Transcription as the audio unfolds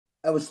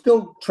was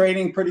still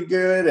training pretty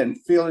good and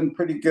feeling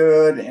pretty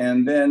good.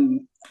 And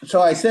then,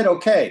 so I said,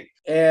 okay.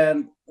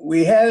 And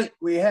we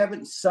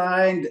haven't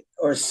signed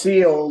or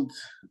sealed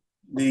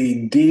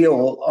the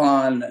deal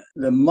on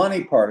the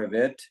money part of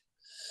it,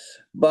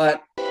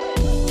 but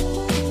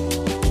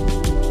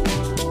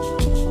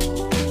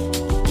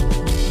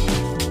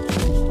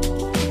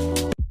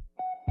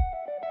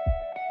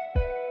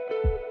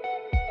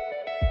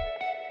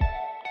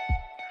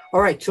all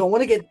right, so I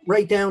want to get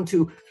right down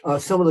to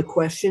some of the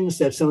questions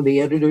that some of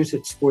the editors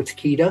at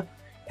Sportskeeda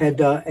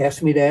had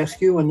asked me to ask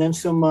you, and then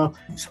some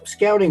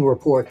scouting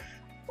report.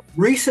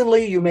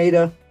 Recently, you made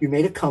a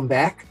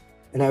comeback,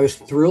 and I was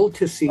thrilled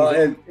to see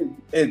that.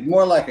 It's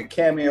more like a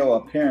cameo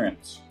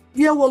appearance.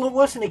 Yeah, well, it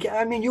wasn't.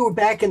 I mean, you were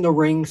back in the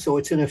ring, so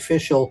it's an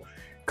official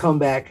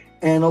comeback.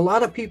 And a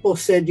lot of people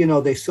said,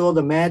 they saw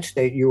the match,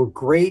 that you were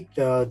great.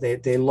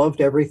 They loved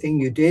everything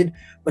you did,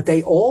 but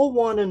they all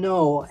want to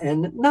know,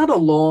 and not a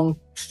long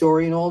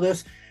story and all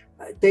this,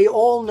 they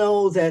all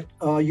know that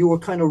you were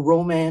kind of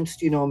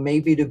romanced,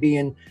 maybe to be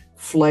in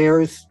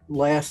Flair's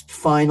last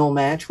final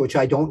match, which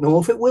I don't know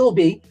if it will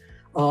be.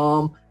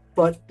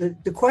 But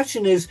the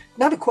question is,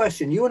 not a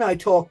question. You and I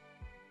talked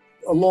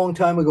a long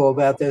time ago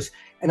about this,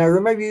 and I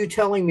remember you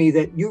telling me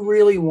that you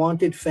really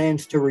wanted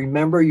fans to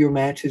remember your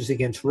matches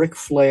against Ric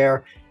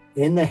Flair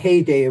in the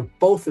heyday of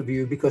both of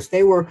you, because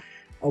they were,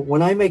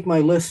 when I make my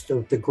list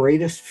of the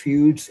greatest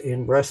feuds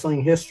in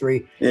wrestling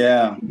history,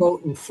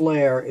 Steamboat and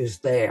Flair is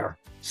there.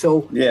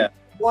 So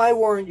why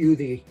weren't you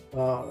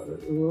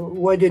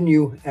why didn't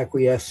you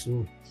acquiesce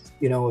and,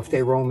 if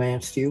they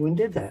romanced you and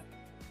did that?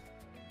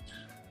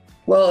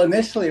 Well,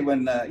 initially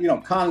when,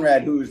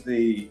 Conrad, who's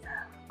the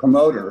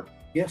promoter,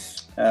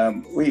 yes,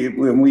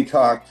 when we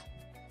talked,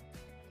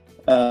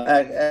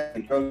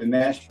 I drove to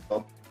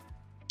Nashville,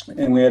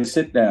 and we had a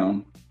sit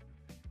down,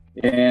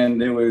 and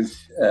there was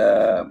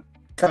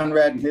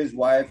Conrad and his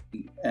wife,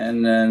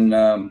 and then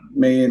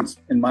me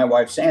and my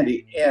wife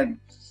Sandy, and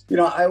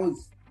I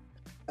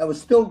was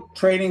still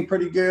training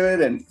pretty good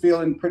and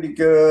feeling pretty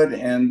good,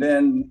 and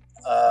then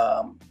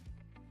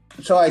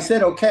so I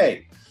said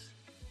okay,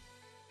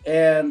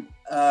 and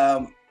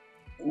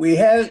we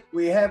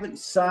haven't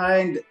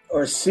signed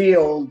or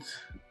sealed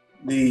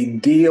the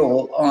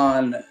deal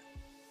on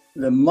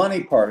the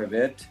money part of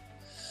it,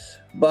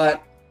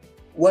 but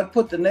what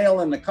put the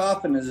nail in the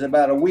coffin is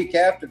about a week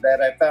after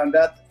that, I found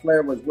out that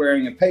Flair was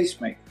wearing a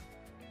pacemaker.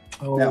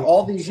 Oh. Now,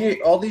 all these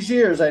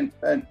years, I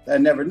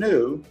never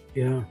knew.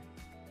 Yeah.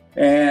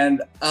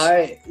 And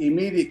I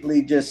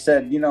immediately just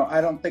said,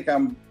 I don't think I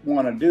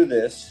want to do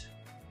this.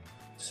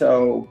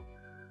 So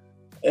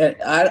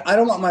I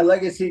don't want my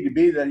legacy to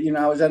be that,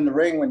 I was in the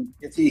ring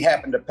if he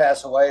happened to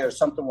pass away or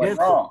something went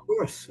wrong. Of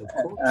course.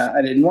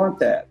 I didn't want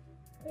that.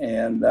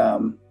 And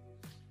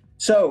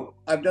so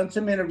I've done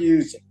some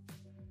interviews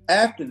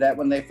after that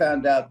when they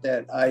found out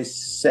that I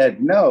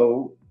said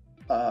no.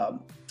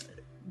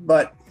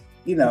 But,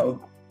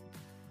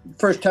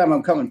 first time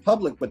I'm coming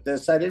public with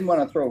this, I didn't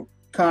want to throw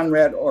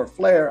Conrad or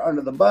Flair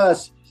under the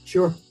bus.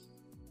 Sure.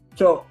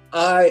 So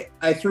I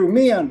threw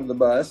me under the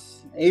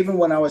bus, even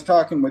when I was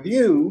talking with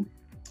you,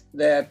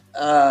 that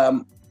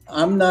I'm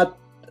not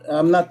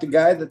the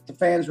guy that the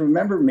fans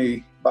remember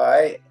me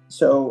by.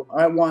 So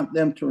I want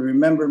them to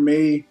remember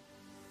me.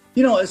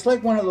 It's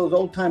like one of those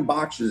old time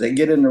boxers. They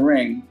get in the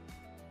ring,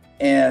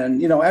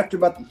 and after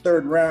about the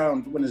third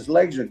round, when his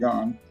legs are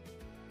gone,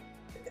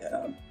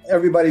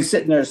 everybody's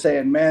sitting there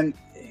saying, "Man,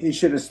 he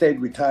should have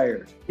stayed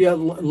retired." Yeah,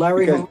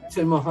 Larry Holmes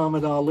and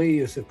Muhammad Ali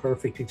is a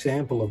perfect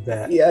example of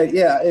that.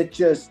 Yeah. It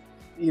just,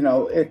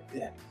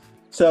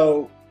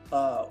 So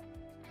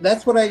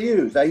that's what I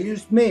used. I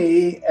used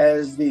me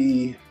as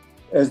the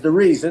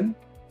reason,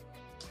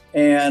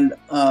 and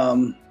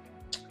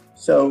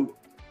so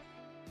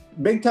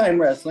Big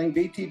Time Wrestling,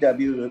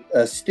 BTW,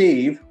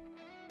 Steve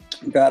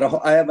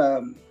I have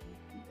a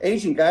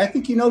Asian guy. I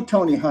think you know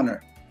Tony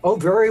Hunter. Oh,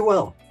 very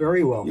well.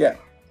 Very well. Yeah.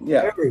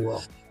 Very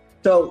well.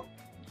 So,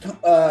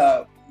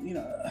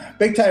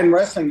 Big Time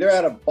Wrestling, they're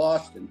out of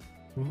Boston.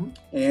 Mm-hmm.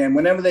 And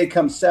whenever they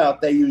come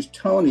south, they use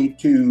Tony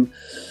to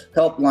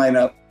help line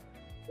up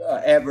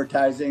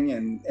advertising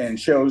and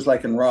shows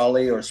like in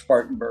Raleigh or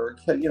Spartanburg,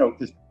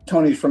 because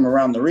Tony's from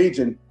around the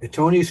region.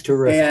 Tony's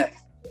terrific. And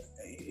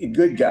a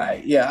good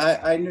guy. Yeah,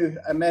 I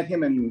met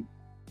him and,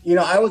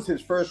 I was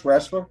his first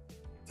wrestler.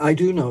 I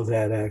do know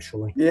that,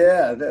 actually.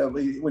 Yeah,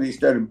 when he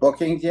started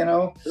booking,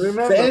 Remember.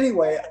 So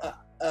anyway,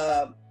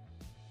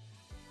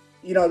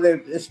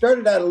 it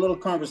started out a little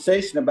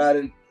conversation about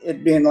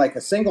it being like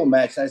a single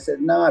match. And I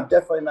said, no, I'm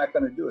definitely not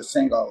going to do a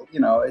single.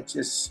 It's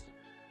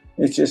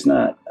just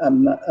not.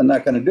 I'm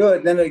not going to do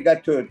it. Then it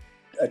got to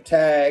a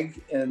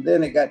tag, and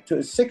then it got to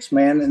a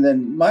 6-man, and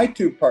then my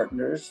two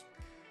partners,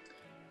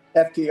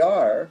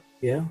 FTR,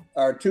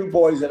 are two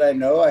boys that I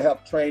know. I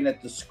helped train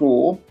at the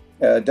school,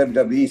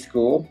 WWE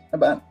school,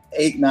 about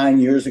 8-9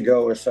 years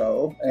ago or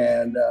so,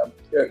 and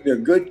they're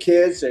good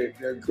kids.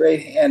 They're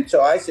great, and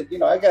so I said,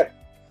 I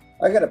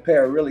got a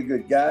pair of really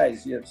good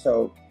guys.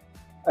 So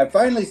I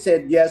finally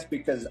said yes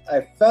because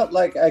I felt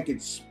like I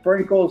could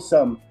sprinkle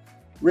some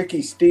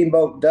Ricky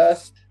Steamboat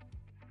Dust,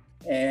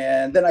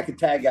 and then I could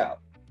tag out.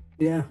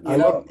 Yeah, I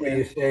love when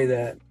you say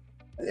that.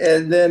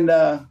 And then,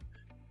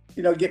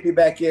 get me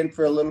back in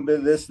for a little bit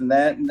of this and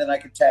that, and then I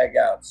could tag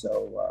out.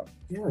 So,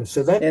 yeah,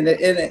 so that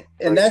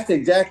and that's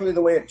exactly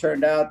the way it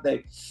turned out.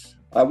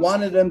 I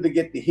wanted them to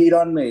get the heat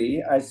on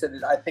me. I said,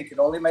 I think it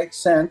only makes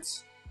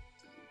sense.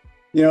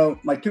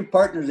 My two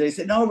partners, they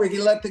said, no, Ricky,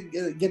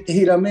 get the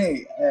heat on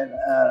me. And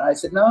I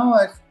said, no,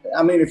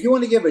 I mean, if you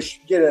want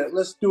to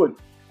let's do a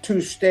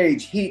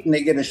 2-stage heat and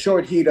they get a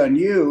short heat on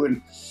you,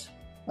 and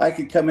I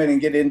could come in and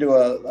get into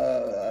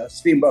a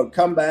Steamboat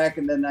comeback,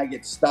 and then I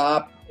get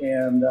stopped,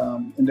 and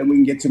then we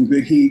can get some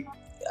good heat.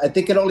 I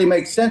think it only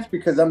makes sense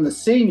because I'm the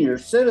senior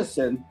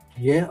citizen.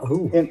 Yeah.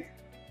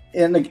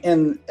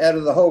 In out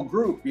of the whole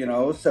group,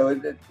 so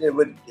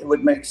it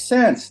would make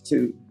sense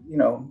to,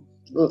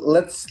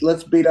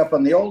 let's beat up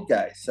on the old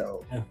guys.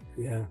 So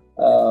yeah.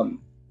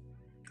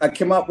 I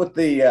came up with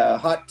the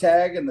hot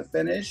tag and the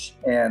finish,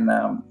 and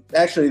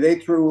actually they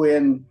threw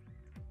in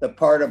the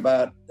part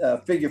about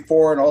figure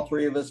 4 and all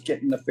three of us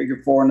getting the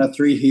figure 4 and the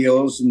 3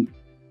 heels and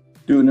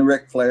doing the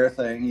Ric Flair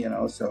thing,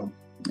 so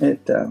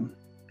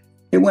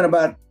it went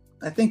about,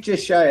 I think,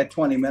 just shy of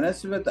 20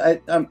 minutes. But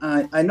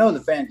I know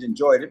the fans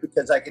enjoyed it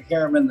because I could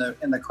hear them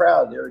in the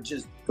crowd. They were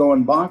just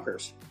going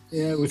bonkers.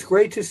 Yeah, it was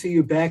great to see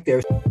you back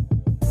there.